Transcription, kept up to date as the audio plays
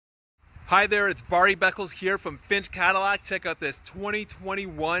Hi there, it's Barry Beckles here from Finch Cadillac. Check out this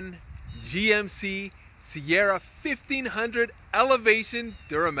 2021 GMC Sierra 1500 Elevation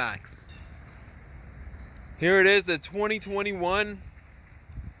Duramax. Here it is, the 2021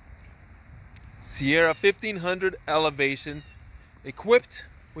 Sierra 1500 Elevation, equipped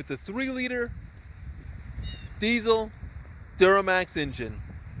with the 3-liter diesel Duramax engine,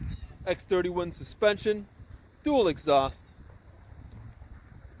 X31 suspension, dual exhaust,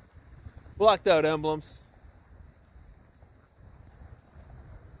 blacked out emblems,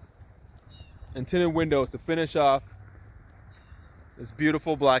 and tinted windows to finish off this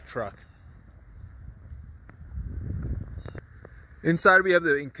beautiful black truck. Inside we have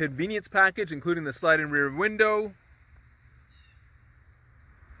the inconvenience package, including the sliding rear window.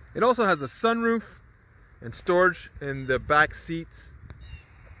 It also has a sunroof and storage in the back seats.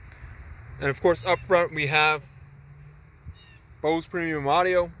 And of course up front we have Bose premium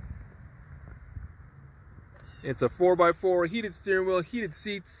audio. It's a 4x4, heated steering wheel, heated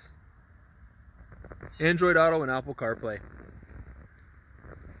seats, Android Auto and Apple CarPlay.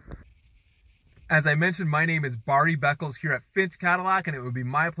 As I mentioned, my name is Barry Beckles here at Finch Cadillac, and it would be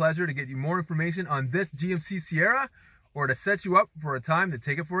my pleasure to get you more information on this GMC Sierra or to set you up for a time to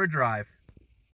take it for a drive.